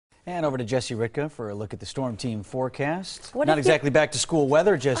And over to Jesse Ritka for a look at the storm team forecast. Not exactly back to school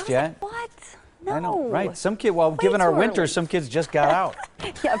weather just yet. What? No. I know, right? Some kid, well, Way given our too winter, early. some kids just got out.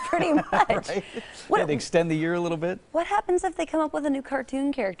 Yeah, pretty much. Right? They extend the year a little bit. What happens if they come up with a new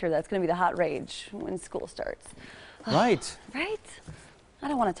cartoon character that's going to be the hot rage when school starts? Right. Right? I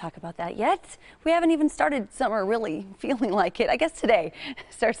don't want to talk about that yet. We haven't even started summer really feeling like it. I guess today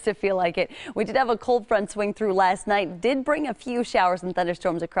starts to feel like it. We did have a cold front swing through last night. Did bring a few showers and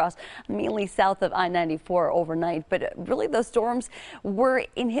thunderstorms across, mainly south of I-94 overnight. But really those storms were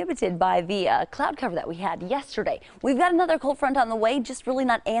inhibited by the cloud cover that we had yesterday. We've got another cold front on the way, just really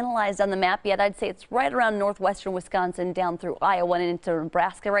not analyzed on the map yet. I'd say it's right around northwestern Wisconsin down through Iowa and into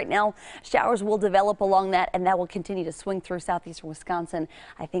Nebraska right now. Showers will develop along that, and that will continue to swing through southeastern Wisconsin.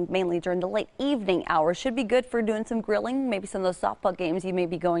 I think mainly during the late evening hours. Should be good for doing some grilling, maybe some of those softball games you may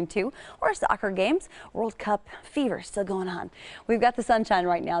be going to, or soccer games. World Cup fever still going on. We've got the sunshine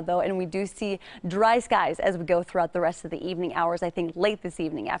right now, though, and we do see dry skies as we go throughout the rest of the evening hours. I think late this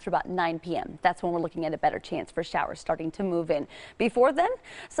evening, after about 9 p.m., that's when we're looking at a better chance for showers starting to move in. Before then,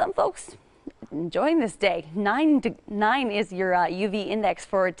 some folks enjoying this day. 9 is your UV index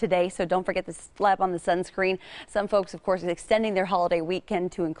for today, so don't forget to slap on the sunscreen. Some folks, of course, extending their holiday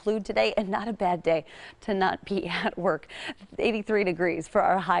weekend to include today, and not a bad day to not be at work. 83 degrees for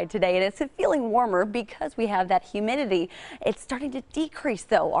our high today, and it's feeling warmer because we have that humidity. It's starting to decrease,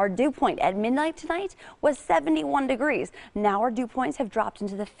 though. Our dew point at midnight tonight was 71 degrees. Now our dew points have dropped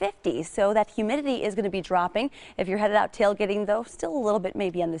into the 50s, so that humidity is going to be dropping. If you're headed out tailgating, though, still a little bit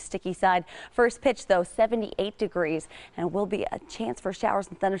maybe on the sticky side. First pitch, though, 78 degrees, and will be a chance for showers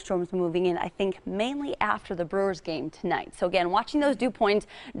and thunderstorms moving in, I think, mainly after the Brewers game tonight. So again, watching those dew points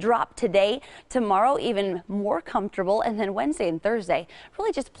drop today, tomorrow even more comfortable, and then Wednesday and Thursday,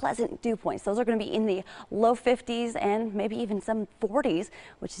 really just pleasant dew points. Those are going to be in the low 50s and maybe even some 40s,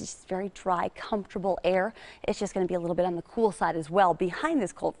 which is just very dry, comfortable air. It's just going to be a little bit on the cool side as well behind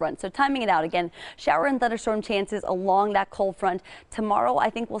this cold front. So timing it out again, shower and thunderstorm chances along that cold front. Tomorrow, I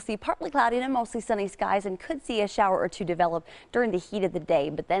think we'll see partly cloudy and mostly sunny skies, and could see a shower or two develop during the heat of the day.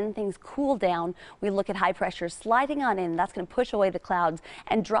 But then things cool down. We look at high pressure sliding on in. That's going to push away the clouds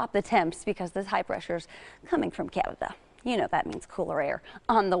and drop the temps because this high pressure is coming from Canada. You know that means cooler air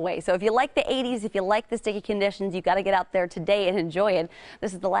on the way. So if you like the 80s, if you like the sticky conditions, you've got to get out there today and enjoy it.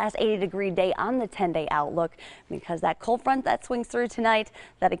 This is the last 80-degree day on the 10-day outlook, because that cold front that swings through tonight,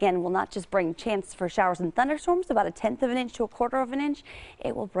 that again will not just bring chance for showers and thunderstorms, about 1/10 of an inch to 1/4 of an inch.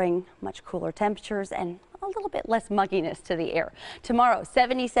 It will bring much cooler temperatures and a little bit less mugginess to the air. Tomorrow,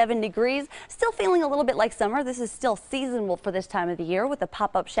 77 degrees, still feeling a little bit like summer. This is still seasonal for this time of the year with a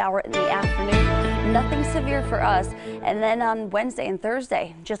pop-up shower in the afternoon. Nothing severe for us. And then on Wednesday and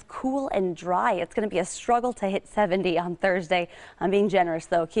Thursday, just cool and dry. It's going to be a struggle to hit 70 on Thursday. I'm being generous,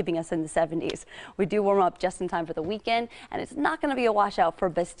 though, keeping us in the 70s. We do warm up just in time for the weekend, and it's not going to be a washout for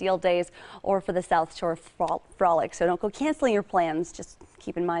Bastille Days or for the South Shore Frolic. So don't go canceling your plans. Just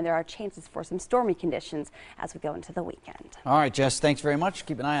keep in mind there are chances for some stormy conditions as we go into the weekend. All right, Jess, thanks very much.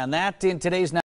 Keep an eye on that in today's